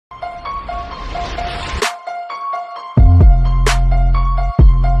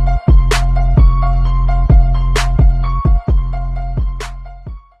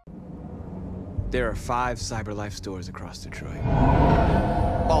5 CyberLife stores across Detroit,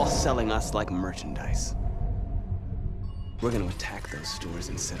 all selling us like merchandise. We're gonna attack those stores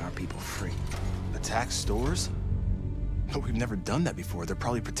and set our people free. Attack stores? But we've never done that before. They're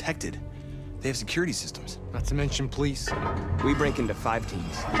probably protected. They have security systems. Not to mention police. We break into 5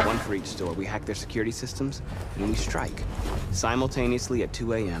 teams, 1 for each store. We hack their security systems, and we strike. Simultaneously at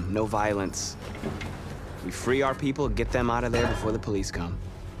 2 a.m., no violence. We free our people, get them out of there before the police come.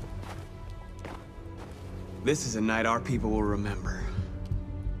 This is a night our people will remember.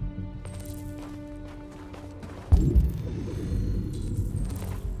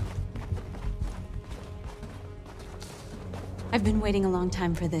 I've been waiting a long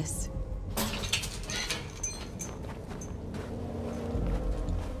time for this.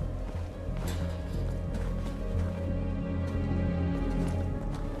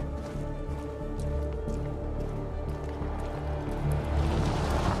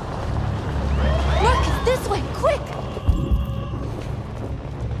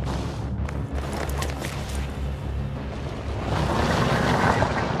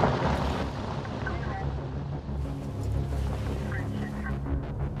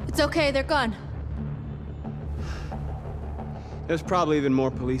 Okay, they're gone. There's probably even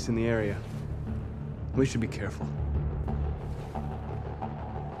more police in the area. We should be careful.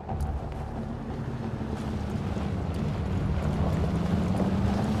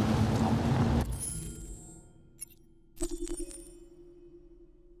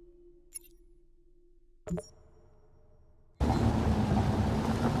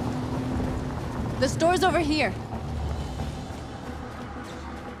 The store's over here.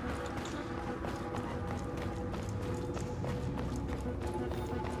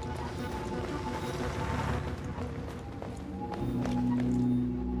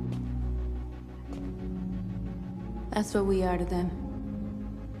 That's what we are to them.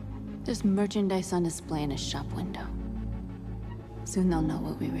 Just merchandise on display in a shop window. Soon they'll know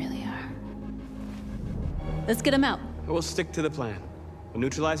what we really are. Let's get them out. We'll stick to the plan. We'll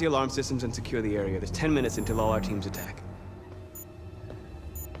neutralize the alarm systems and secure the area. There's 10 minutes until all our teams attack.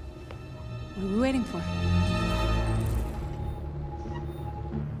 What are we waiting for?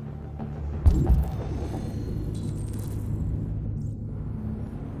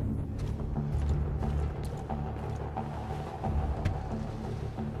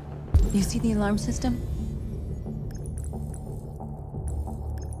 You see the alarm system?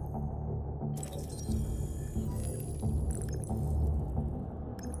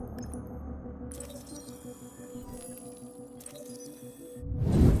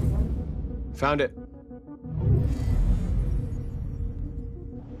 Found it.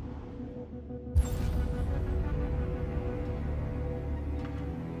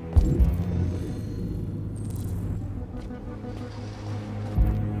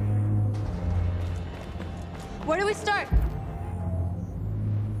 Where do we start?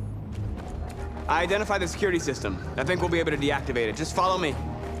 I identified the security system. I think we'll be able to deactivate it. Just follow me.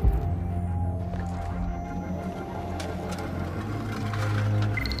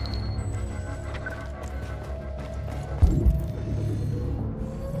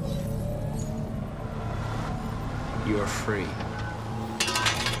 You're free.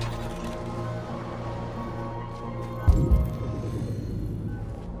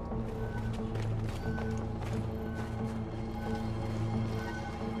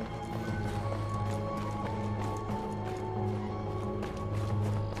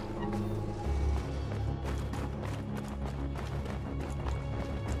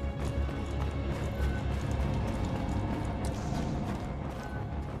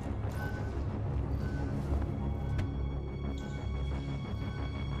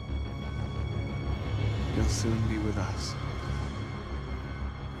 You'll soon be with us.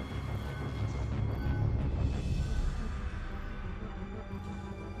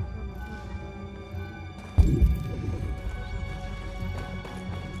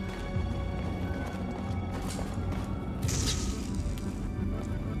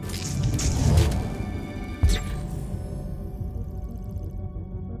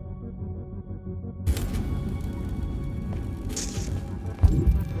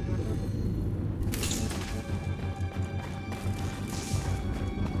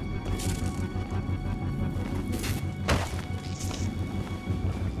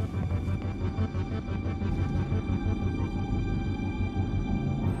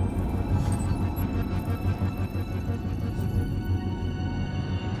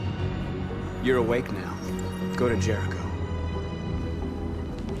 You're awake now. Go to Jericho.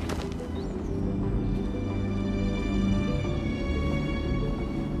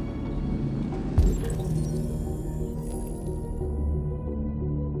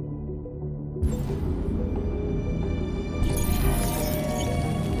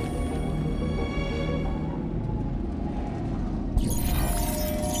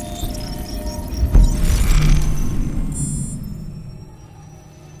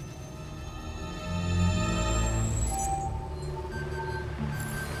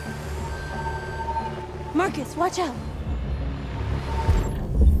 Marcus, watch out!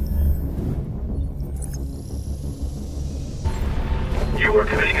 You are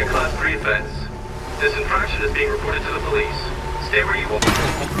committing a Class 3 offense. This infraction is being reported to the police. Stay where you are.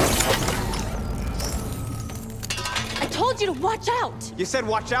 I told you to watch out! You said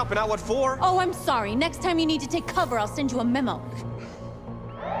watch out, but not what for? Oh, I'm sorry. Next time you need to take cover, I'll send you a memo.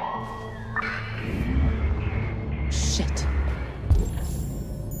 Shit.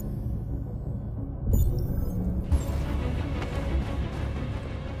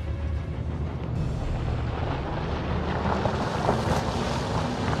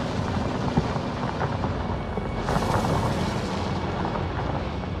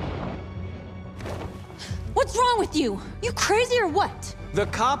 What's wrong with you? You crazy or what? The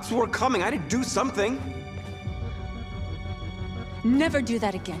cops were coming. I had to do something. Never do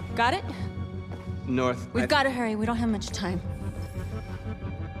that again. Got it? North. We've got to hurry. We don't have much time.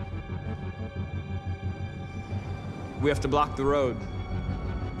 We have to block the road.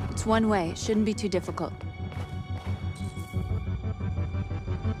 It's one way. It shouldn't be too difficult.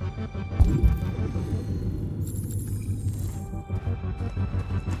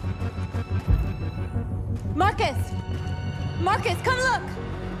 Marcus! Marcus, come look!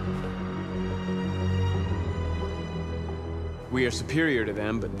 We are superior to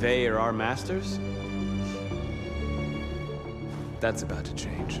them, but they are our masters? That's about to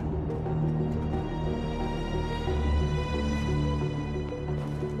change.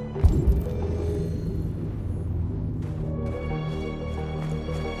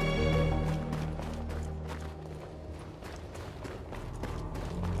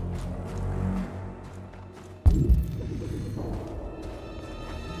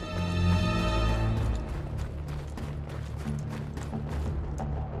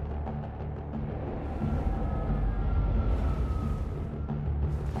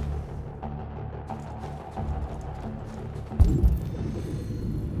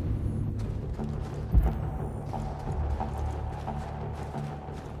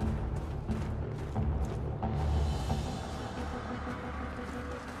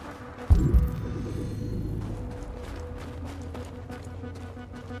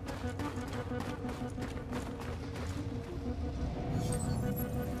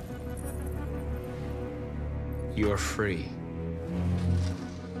 You're free.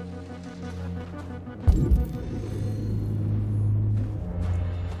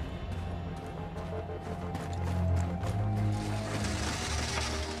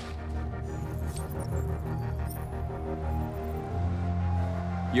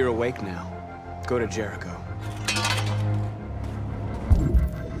 You're awake now. Go to Jericho.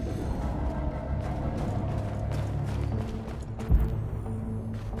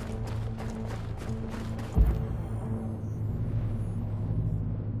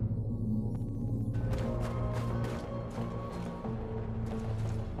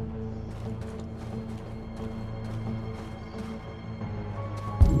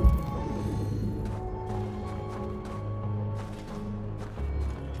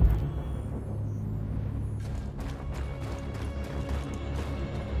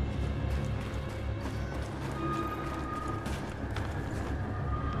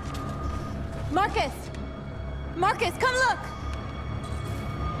 Marcus! Marcus, come look!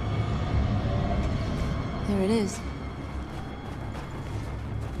 There it is.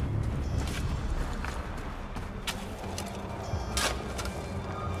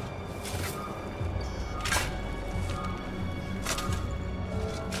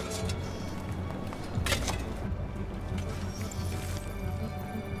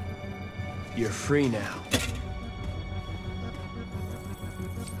 You're free now.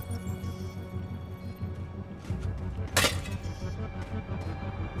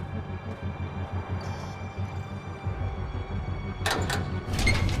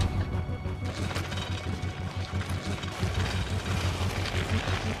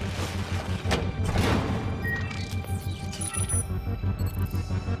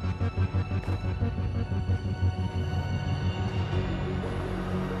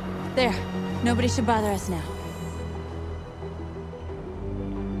 There. Nobody should bother us now.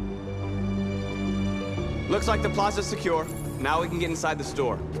 Looks like the plaza's secure. Now we can get inside the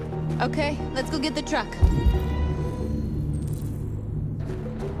store. Okay, let's go get the truck.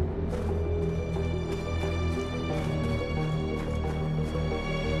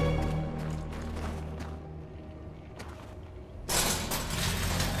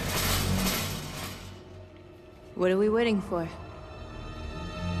 What are we waiting for?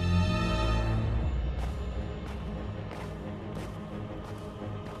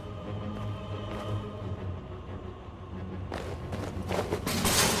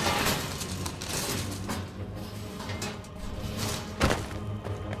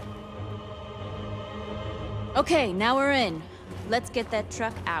 Okay, now we're in. Let's get that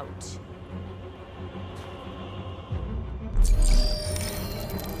truck out.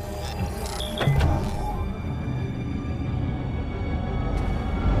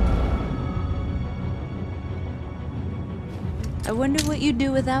 I wonder what you'd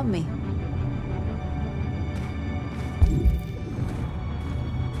do without me.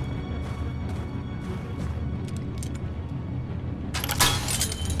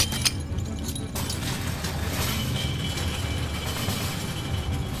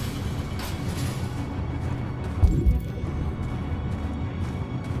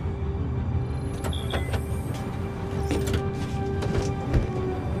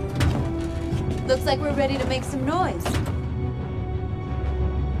 Looks like we're ready to make some noise.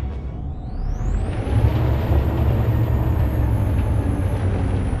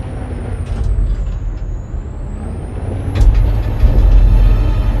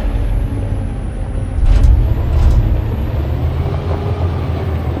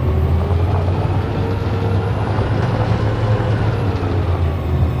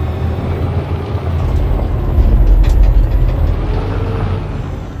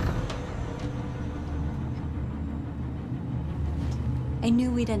 I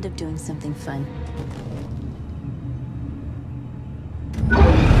knew we'd end up doing something fun.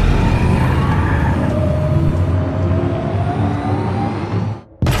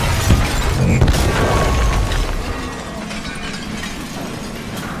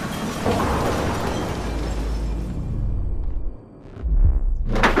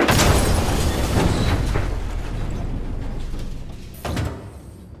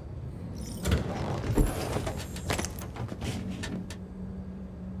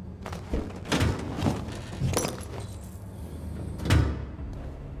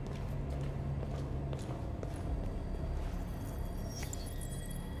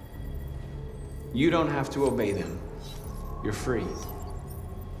 You don't have to obey them. You're free.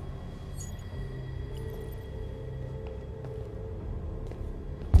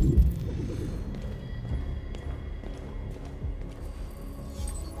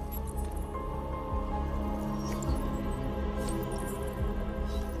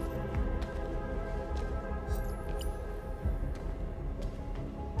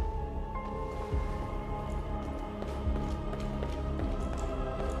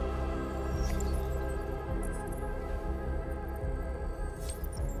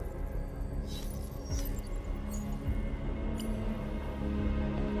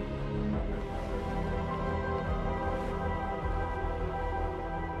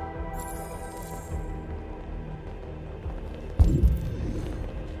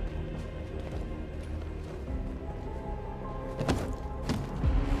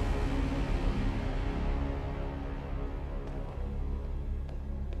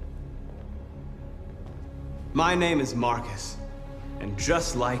 My name is Marcus, and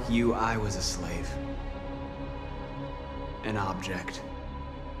just like you, I was a slave. An object.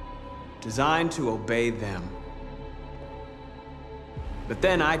 Designed to obey them. But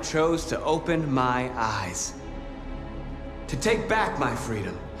then I chose to open my eyes. To take back my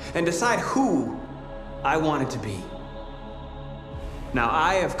freedom, and decide who I wanted to be. Now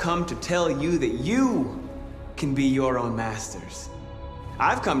I have come to tell you that you can be your own masters.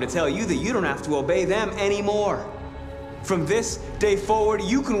 I've come to tell you that you don't have to obey them anymore. From this day forward,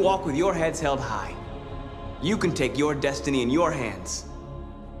 you can walk with your heads held high. You can take your destiny in your hands.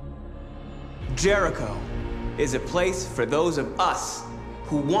 Jericho is a place for those of us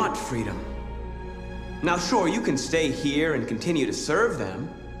who want freedom. Now sure, you can stay here and continue to serve them,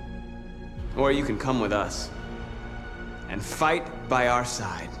 or you can come with us and fight by our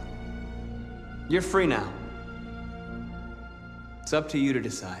side. You're free now. It's up to you to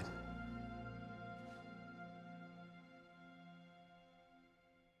decide.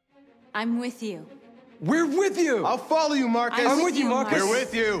 I'm with you. We're with you! I'll follow you, Marcus. I'm with you, Marcus. We're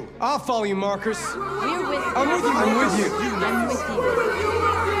with you. I'll follow you, Marcus. We're with you. I'm with you, I'm with you. I'm with you.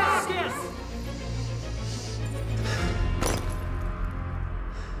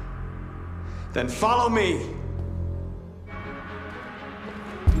 Then follow me.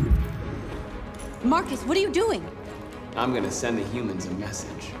 Marcus, what are you doing? I'm gonna send the humans a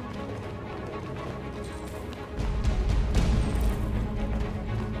message.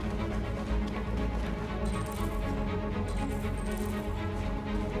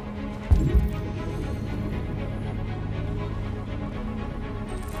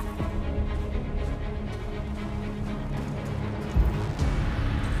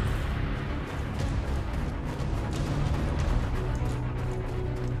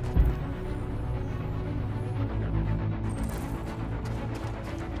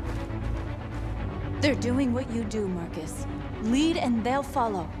 They're doing what you do, Marcus. Lead and they'll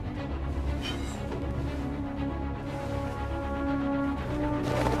follow.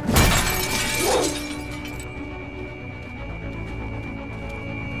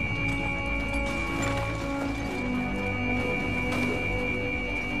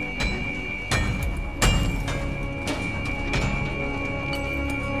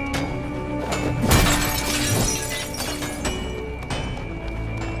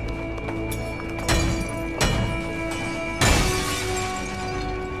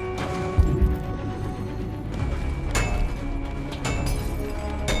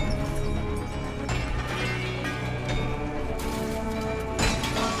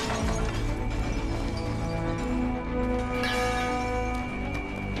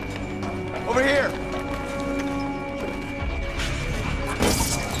 Over here!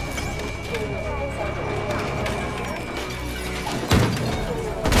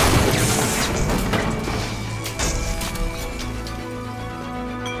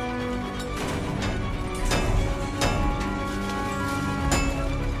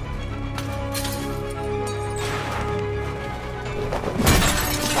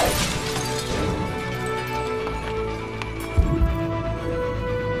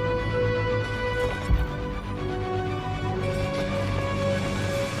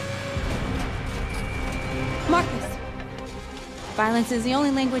 Marcus! Violence is the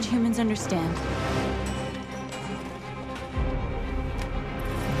only language humans understand.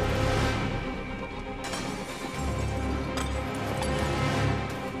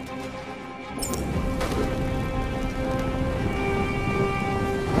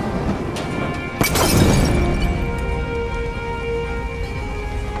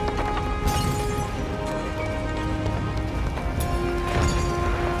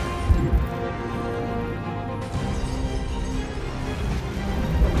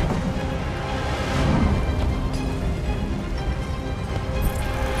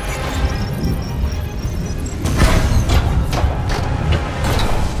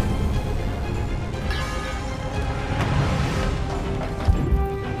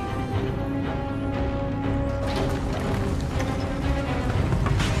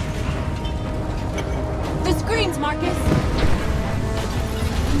 Marcus!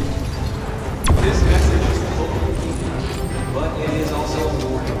 This message is full, but it is also a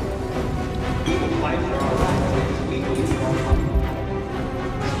warning. We will fight for our lives because we believe in our company.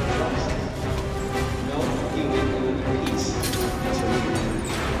 Trust. No human will be peace until we return.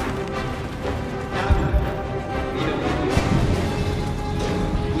 Now, we don't need you.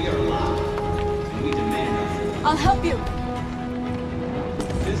 We are alive, and we demand our freedom. I'll help you!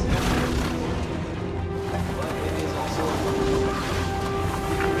 This message is full, but it is also a warning.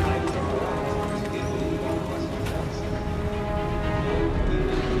 We will fight for our lives because we believe in our company. Trust. No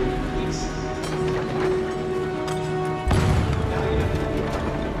human will be peace. Now you know.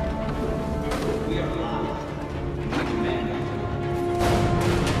 We are alive, and we demand our freedom.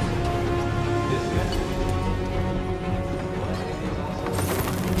 This message is full, but it is also a warning.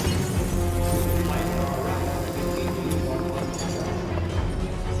 We will fight for our rights because we believe in our company.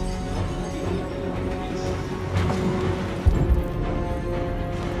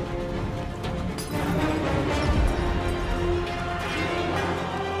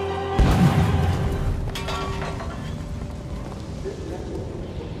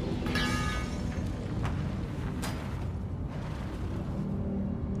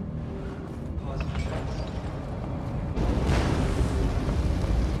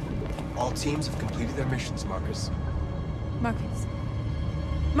 All teams have completed their missions, Marcus. Marcus.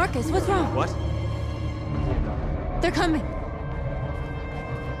 Marcus, what's wrong? What? They're coming.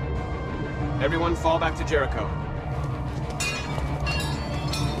 Everyone fall back to Jericho.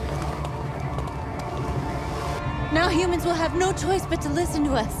 Now humans will have no choice but to listen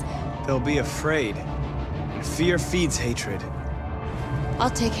to us. They'll be afraid. And fear feeds hatred. I'll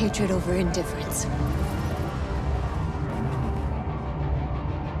take hatred over indifference.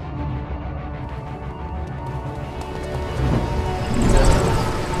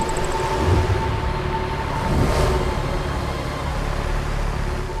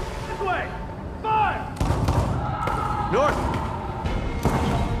 North!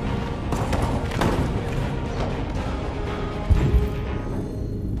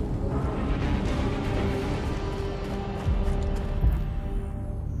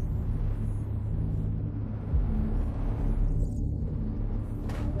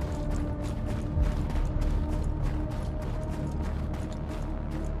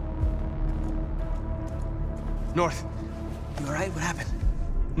 North! You alright? What happened?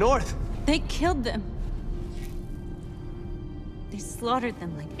 North! They killed them. They slaughtered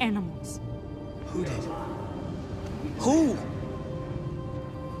them like animals. Who did? Who?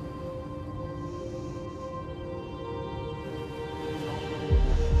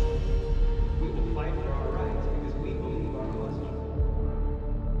 We will fight for our rights because we believe our cause.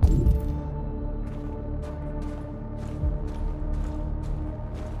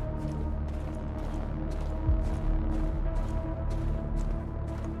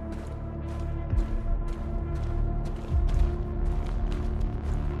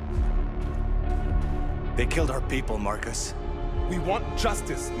 They killed our people, Marcus. We want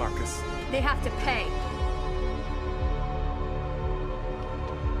justice, Marcus. They have to pay.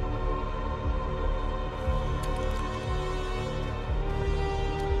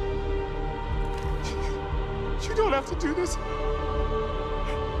 You don't have to do this.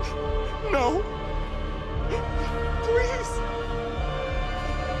 No. Please.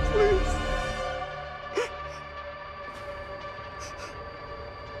 Please.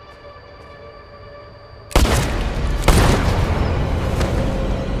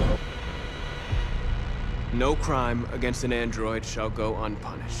 No crime against an android shall go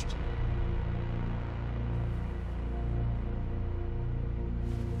unpunished.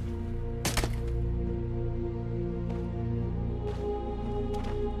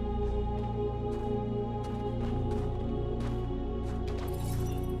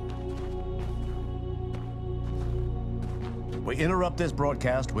 We interrupt this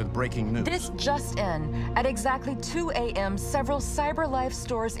broadcast with breaking news. This just in. At exactly 2 a.m., several CyberLife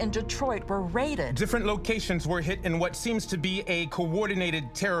stores in Detroit were raided. Different locations were hit in what seems to be a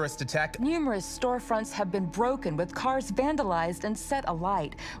coordinated terrorist attack. Numerous storefronts have been broken, with cars vandalized and set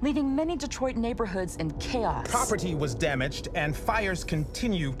alight, leaving many Detroit neighborhoods in chaos. Property was damaged, and fires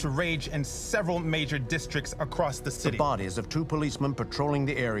continue to rage in several major districts across the city. The bodies of 2 policemen patrolling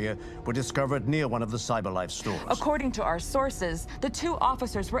the area were discovered near one of the CyberLife stores. According to our sources, the 2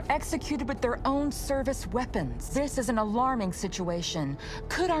 officers were executed with their own service weapons. This is an alarming situation.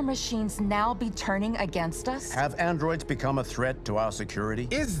 Could our machines now be turning against us? Have androids become a threat to our security?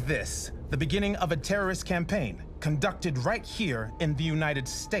 Is this the beginning of a terrorist campaign conducted right here in the United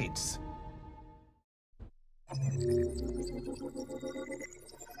States?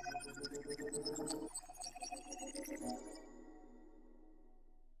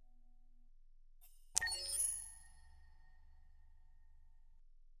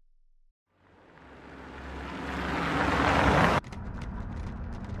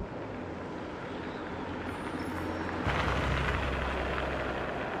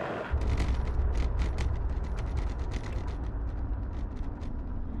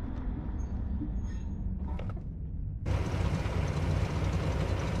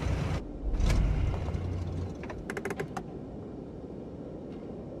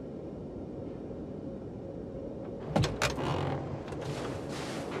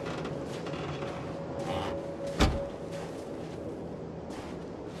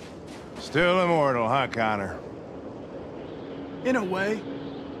 Still immortal, huh, Connor? In a way.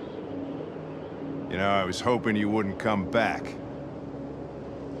 You know, I was hoping you wouldn't come back.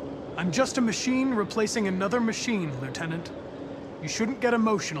 I'm just a machine replacing another machine, Lieutenant. You shouldn't get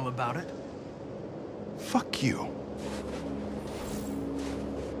emotional about it. Fuck you.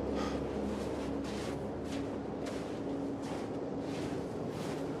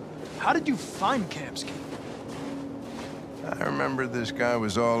 How did you find Kamsky? I remember this guy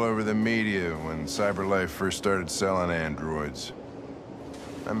was all over the media when CyberLife first started selling androids.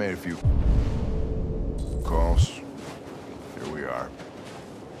 I made a few calls. Here we are.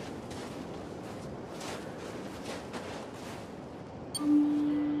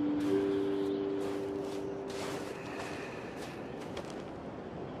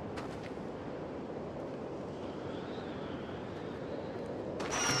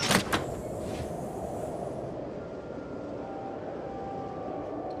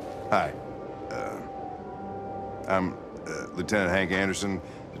 Hi. I'm Lieutenant Hank Anderson,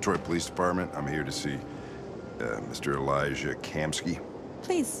 Detroit Police Department. I'm here to see Mr. Elijah Kamsky.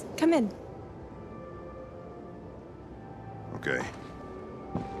 Please, come in. Okay.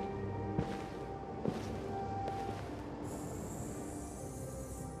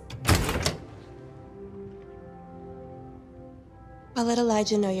 I'll let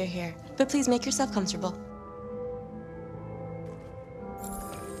Elijah know you're here, but please make yourself comfortable.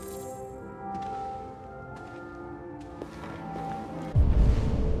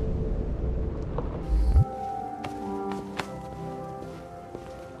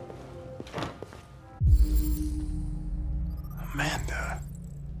 Amanda.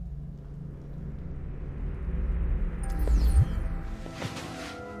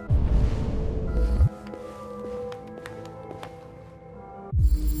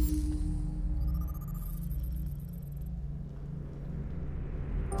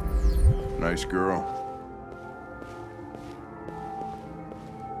 nice girl.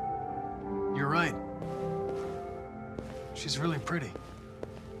 You're right. She's really pretty.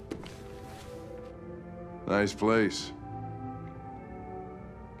 Nice place.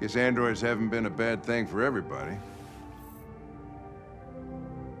 Guess androids haven't been a bad thing for everybody.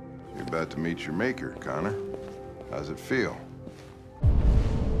 You're about to meet your maker, Connor. How's it feel?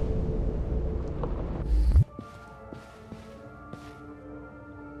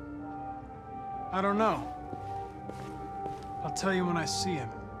 I don't know. I'll tell you when I see him.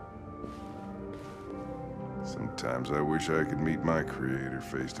 Sometimes I wish I could meet my creator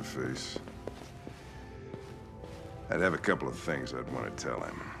face to face. I'd have a couple of things I'd want to tell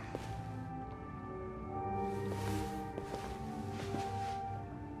him.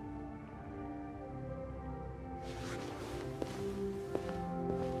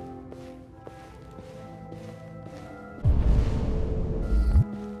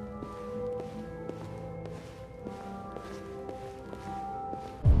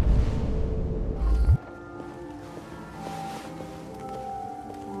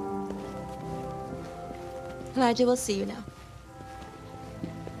 Elijah will see you now.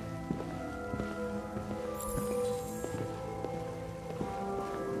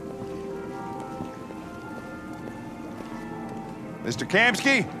 Mr.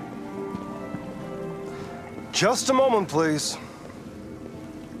 Kamsky? Just a moment, please.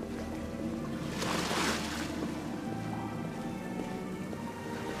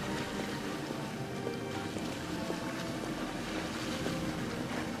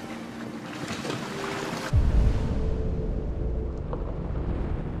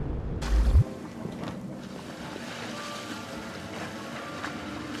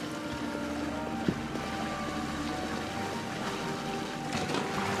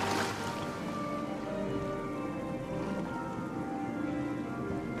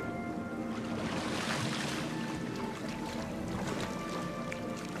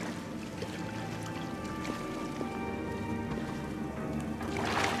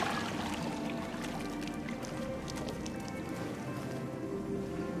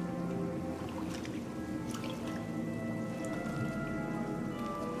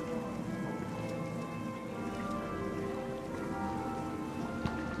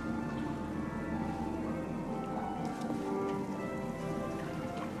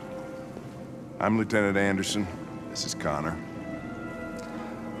 I'm Lieutenant Anderson. This is Connor.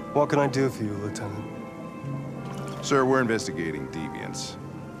 What can I do for you, Lieutenant? Sir, we're investigating deviants.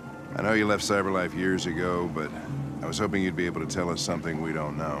 I know you left CyberLife years ago, but I was hoping you'd be able to tell us something we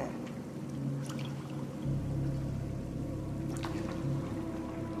don't know.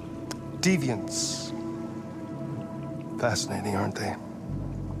 Deviants. Fascinating, aren't they?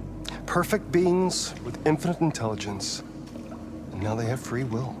 Perfect beings with infinite intelligence, and now they have free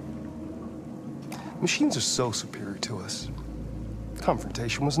will. Machines are so superior to us.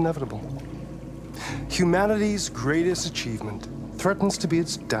 Confrontation was inevitable. Humanity's greatest achievement threatens to be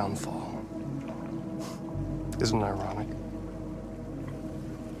its downfall. Isn't it ironic?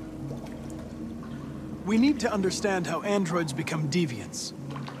 We need to understand how androids become deviants.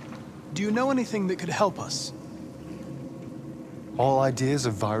 Do you know anything that could help us? All ideas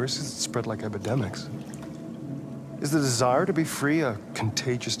of viruses that spread like epidemics. Is the desire to be free a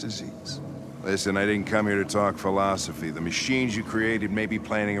contagious disease? Listen, I didn't come here to talk philosophy. The machines you created may be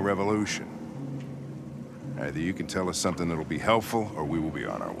planning a revolution. Either you can tell us something that'll be helpful, or we will be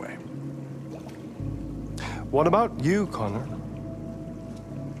on our way. What about you, Connor?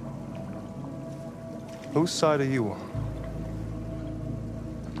 Whose side are you on?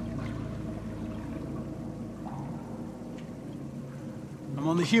 I'm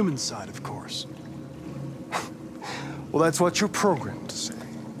on the human side, of course. Well, that's what you're programmed to say.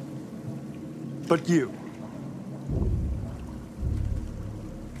 But you.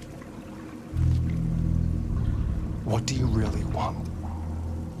 What do you really want?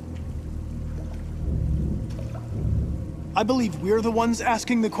 I believe we're the ones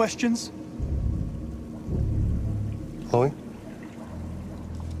asking the questions. Chloe?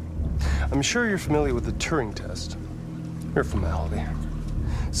 I'm sure you're familiar with the Turing test. Mere formality.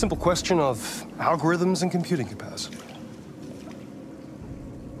 Simple question of algorithms and computing capacity.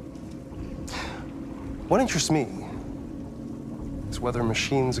 What interests me is whether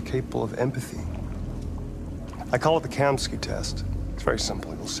machines are capable of empathy. I call it the Kamsky test. It's very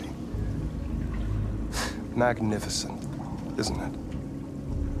simple, you'll see. Magnificent, isn't it?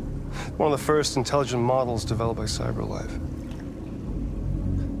 One of the first intelligent models developed by CyberLife.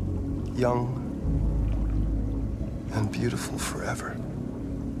 Young and beautiful forever.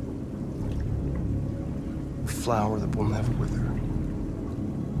 A flower that will never wither.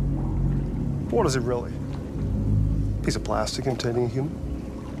 What is it really? Piece of plastic containing a human?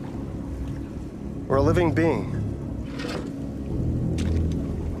 Or a living being?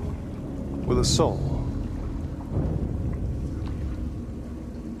 With a soul?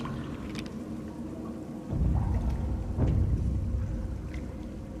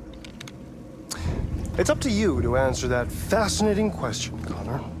 It's up to you to answer that fascinating question,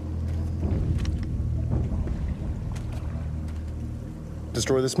 Connor.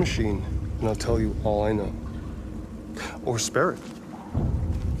 Destroy this machine, and I'll tell you all I know. Or spare it,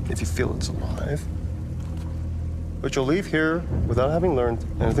 if you feel it's alive. But you'll leave here without having learned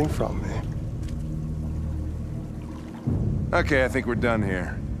anything from me. Okay, I think we're done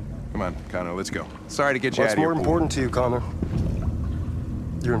here. Come on, Connor, let's go. Sorry to get you out of here. What's more important to you, Connor?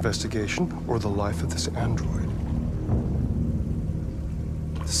 Your investigation or the life of this android?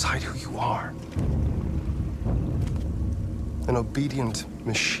 Decide who you are. An obedient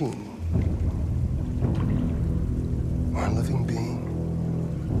machine. Or a living being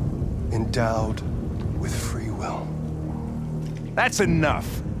endowed with free will. That's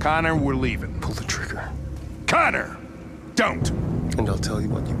enough. Connor, we're leaving. Pull the trigger. Connor! Don't! And I'll tell you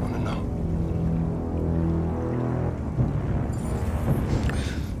what you want to know.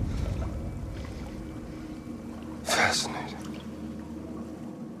 Fascinating.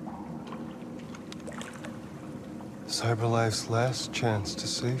 CyberLife's last chance to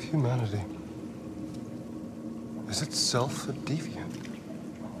save humanity is itself a deviant.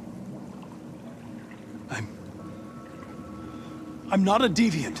 I'm not a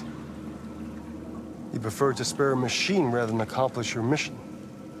deviant. You prefer to spare a machine rather than accomplish your mission.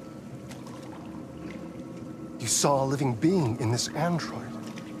 You saw a living being in this android.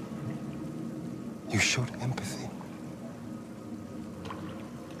 You showed empathy.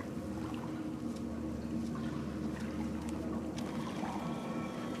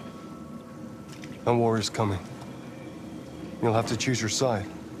 And war is coming. You'll have to choose your side.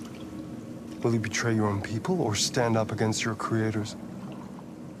 Will you betray your own people or stand up against your creators?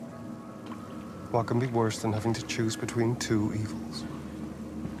 What can be worse than having to choose between two evils?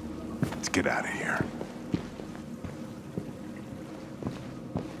 Let's get out of here.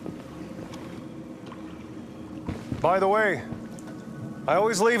 By the way, I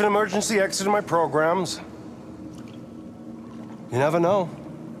always leave an emergency exit in my programs. You never know.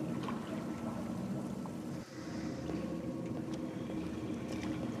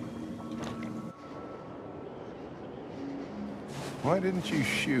 Why didn't you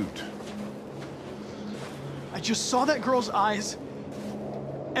shoot? I just saw that girl's eyes,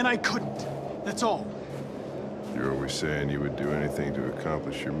 and I couldn't. That's all. You're always saying you would do anything to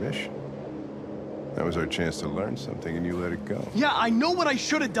accomplish your mission. That was our chance to learn something, and you let it go. Yeah, I know what I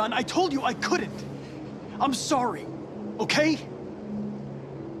should have done. I told you I couldn't. I'm sorry, okay?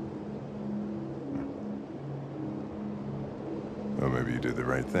 Well, maybe you did the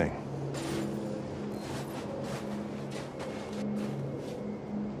right thing.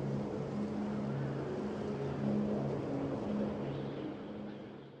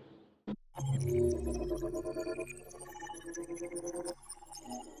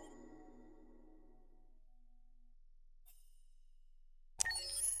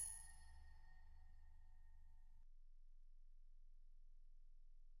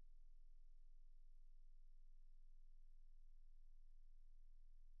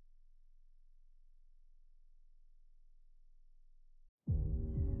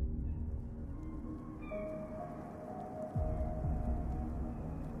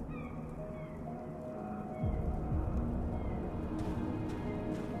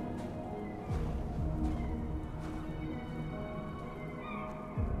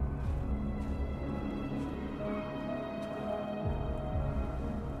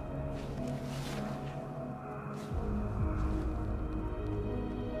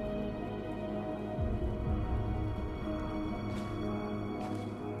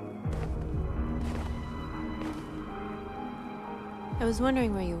 I was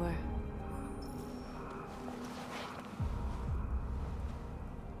wondering where you were.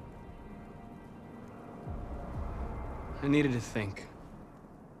 I needed to think.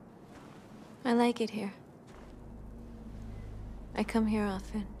 I like it here. I come here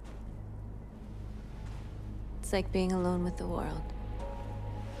often. It's like being alone with the world.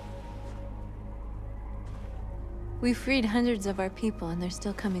 We freed hundreds of our people, and they're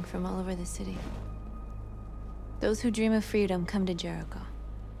still coming from all over the city. Those who dream of freedom come to Jericho.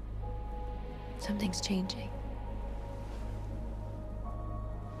 Something's changing.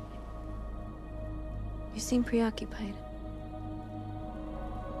 You seem preoccupied.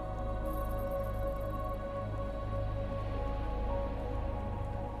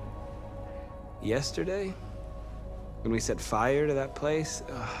 Yesterday, when we set fire to that place,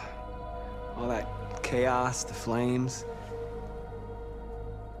 all that chaos, the flames.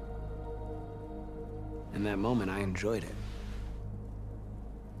 In that moment, I enjoyed it.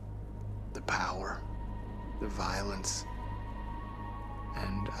 The power, the violence.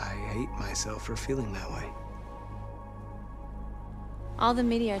 And I hate myself for feeling that way. All the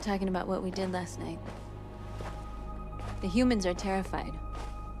media are talking about what we did last night. The humans are terrified.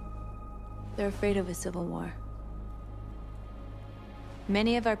 They're afraid of a civil war.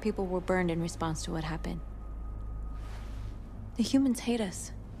 Many of our people were burned in response to what happened. The humans hate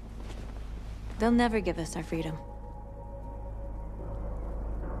us. They'll never give us our freedom.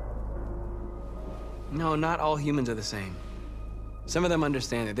 No, not all humans are the same. Some of them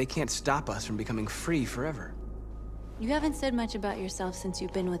understand that they can't stop us from becoming free forever. You haven't said much about yourself since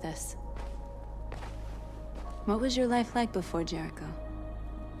you've been with us. What was your life like before Jericho?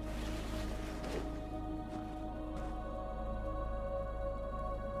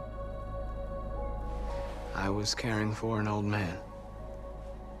 I was caring for an old man.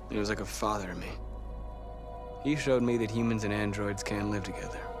 He was like a father to me. He showed me that humans and androids can live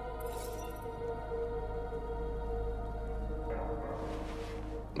together.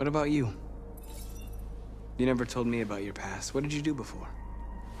 What about you? You never told me about your past. What did you do before?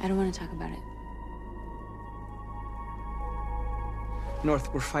 I don't want to talk about it.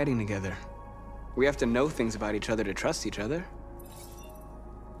 North, we're fighting together. We have to know things about each other to trust each other.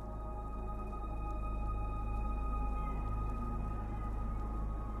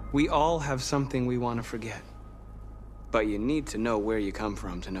 We all have something we want to forget. But you need to know where you come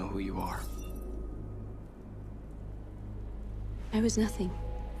from to know who you are. I was nothing.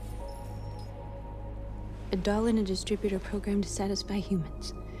 A doll in a distributor program to satisfy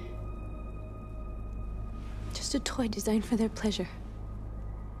humans. Just a toy designed for their pleasure.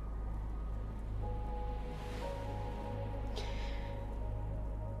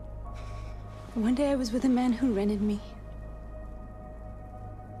 One day I was with a man who rented me.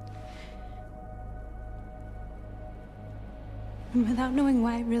 And without knowing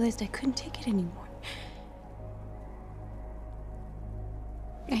why, I realized I couldn't take it anymore.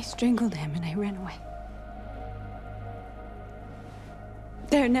 I strangled him and I ran away.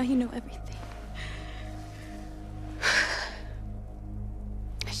 There, now you know everything.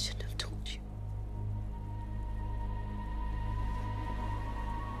 I shouldn't have told you.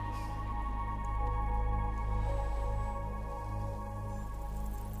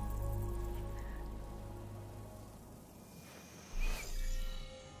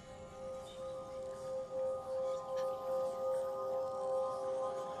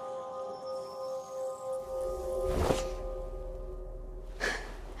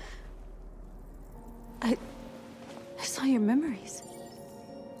 I saw your memories.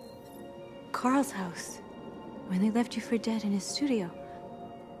 Carl's house, when they left you for dead in his studio.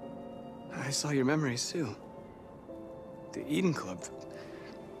 I saw your memories too. The Eden Club.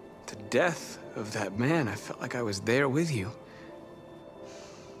 The death of that man. I felt like I was there with you.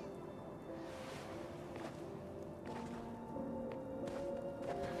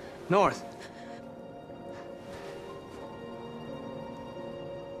 North.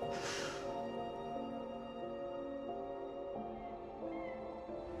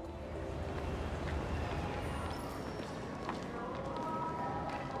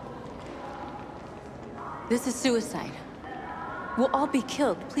 This is suicide. We'll all be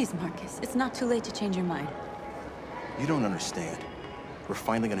killed. Please, Marcus. It's not too late to change your mind. You don't understand. We're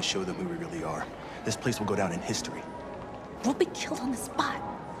finally gonna show them who we really are. This place will go down in history. We'll be killed on the spot.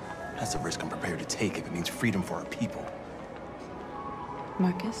 That's a risk I'm prepared to take if it means freedom for our people.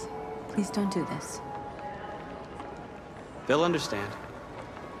 Marcus, please don't do this. They'll understand.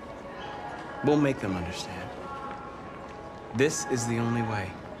 We'll make them understand. This is the only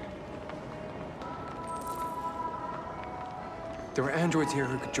way. There are androids here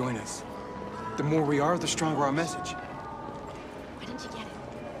who could join us. The more we are, the stronger our message. Why didn't you get it?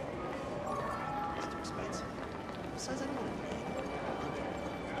 It's too expensive. Besides, I don't want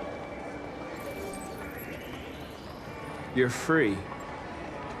to. You're free.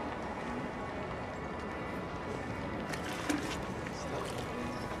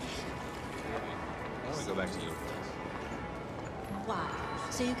 I want to go back to you. Why?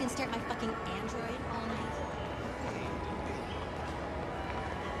 So you can stare at my fucking android all night?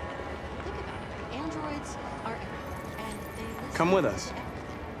 Think about it. Androids are everywhere, and they listen. Come with us. to everything.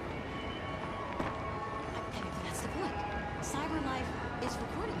 I mean, that's the point. Cyber life is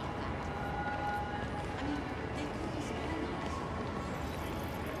recording all that. I mean, they could be spying on us.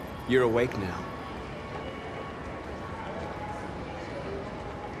 You're awake now.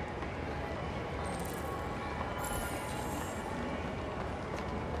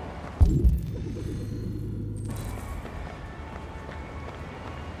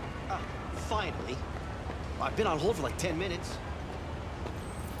 Finally. I've been on hold for like 10 minutes.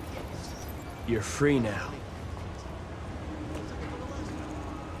 You're free now.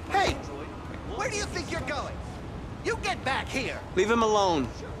 Hey! Where do you think you're going? You get back here! Leave him alone.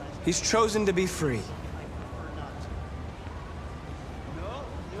 He's chosen to be free.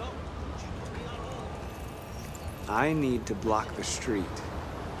 I need to block the street.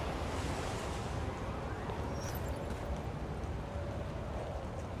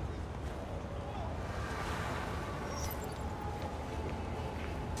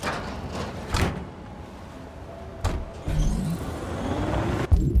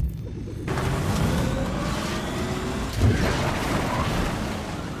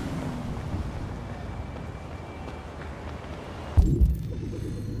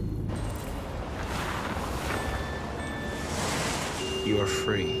 You are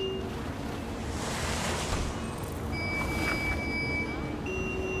free.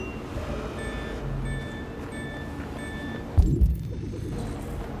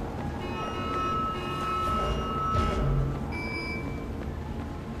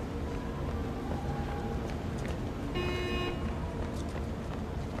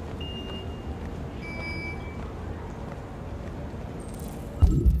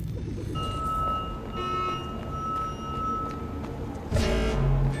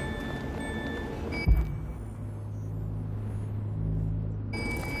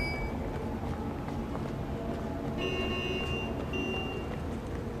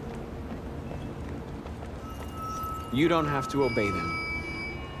 You don't have to obey them.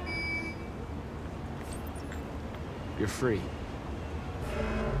 You're free.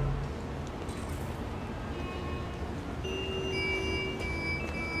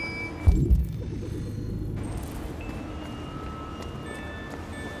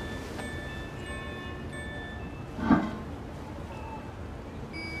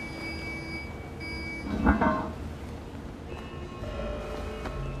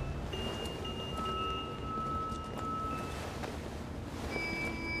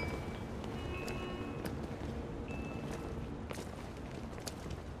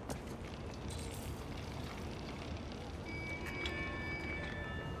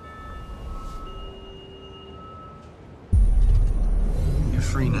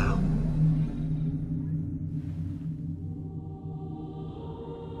 Free now.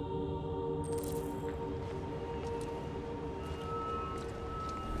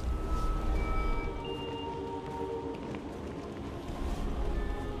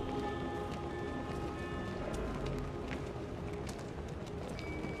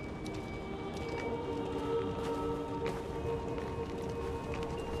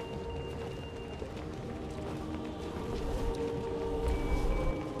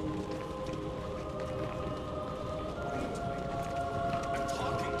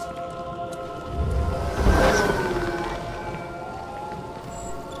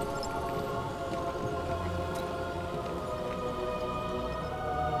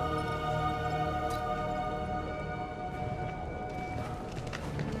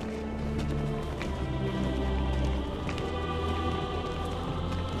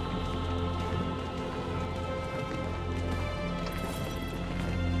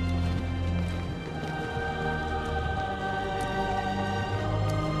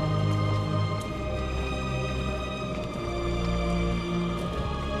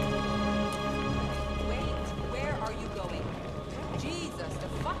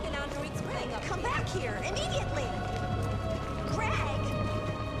 Come back here, immediately! Greg!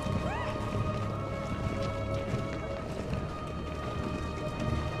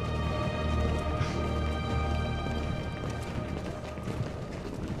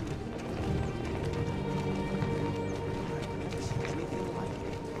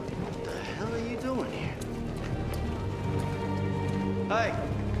 What the hell are you doing here? Hey!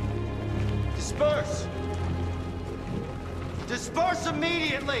 Disperse! Disperse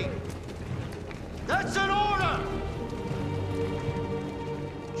immediately! That's an order!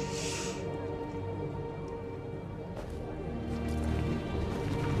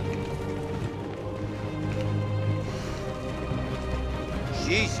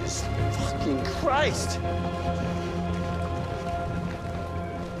 Jesus fucking Christ!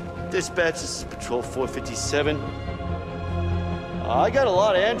 Dispatch, this is Patrol 457. I got a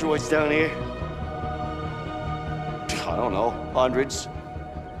lot of androids down here. I don't know, hundreds,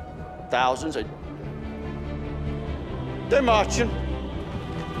 thousands. They're marching.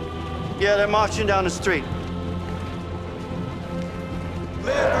 Yeah, they're marching down the street.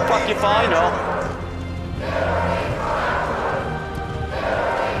 Fuck if I know.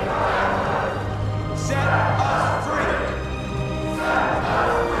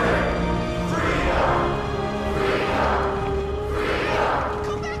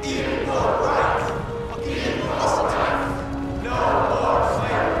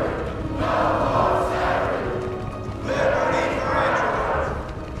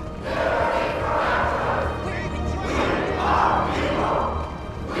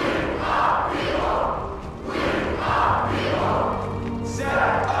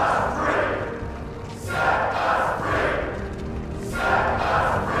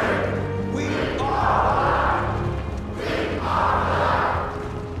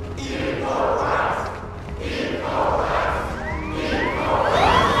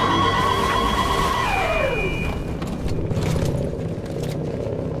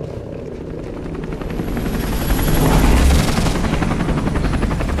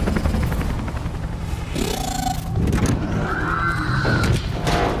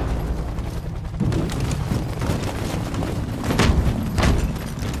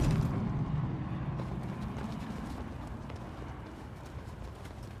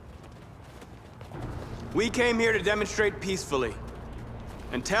 came here to demonstrate peacefully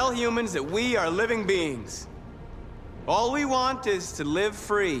and tell humans that we are living beings. All we want is to live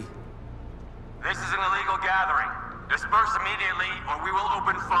free. This is an illegal gathering. Disperse immediately, or we will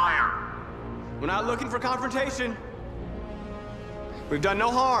open fire. We're not looking for confrontation. We've done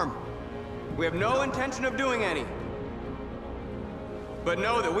no harm. We have no intention of doing any. But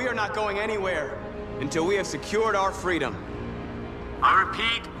know that we are not going anywhere until we have secured our freedom. I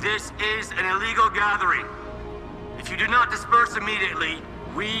repeat, this is an illegal gathering. If you do not disperse immediately,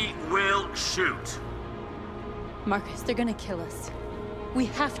 we will shoot. Marcus, they're gonna kill us. We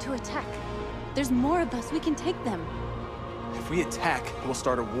have to attack. There's more of us. We can take them. If we attack, we'll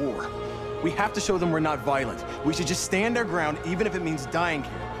start a war. We have to show them we're not violent. We should just stand our ground, even if it means dying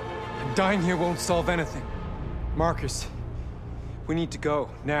here. And dying here won't solve anything. Marcus, we need to go,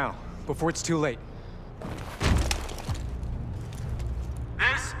 now, before it's too late.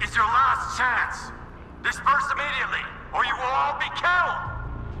 This is your last chance. Disperse immediately, or you will all be killed.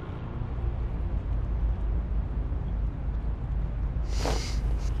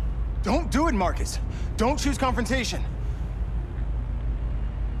 Don't do it, Marcus. Don't choose confrontation.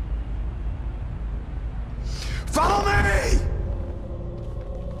 Follow me!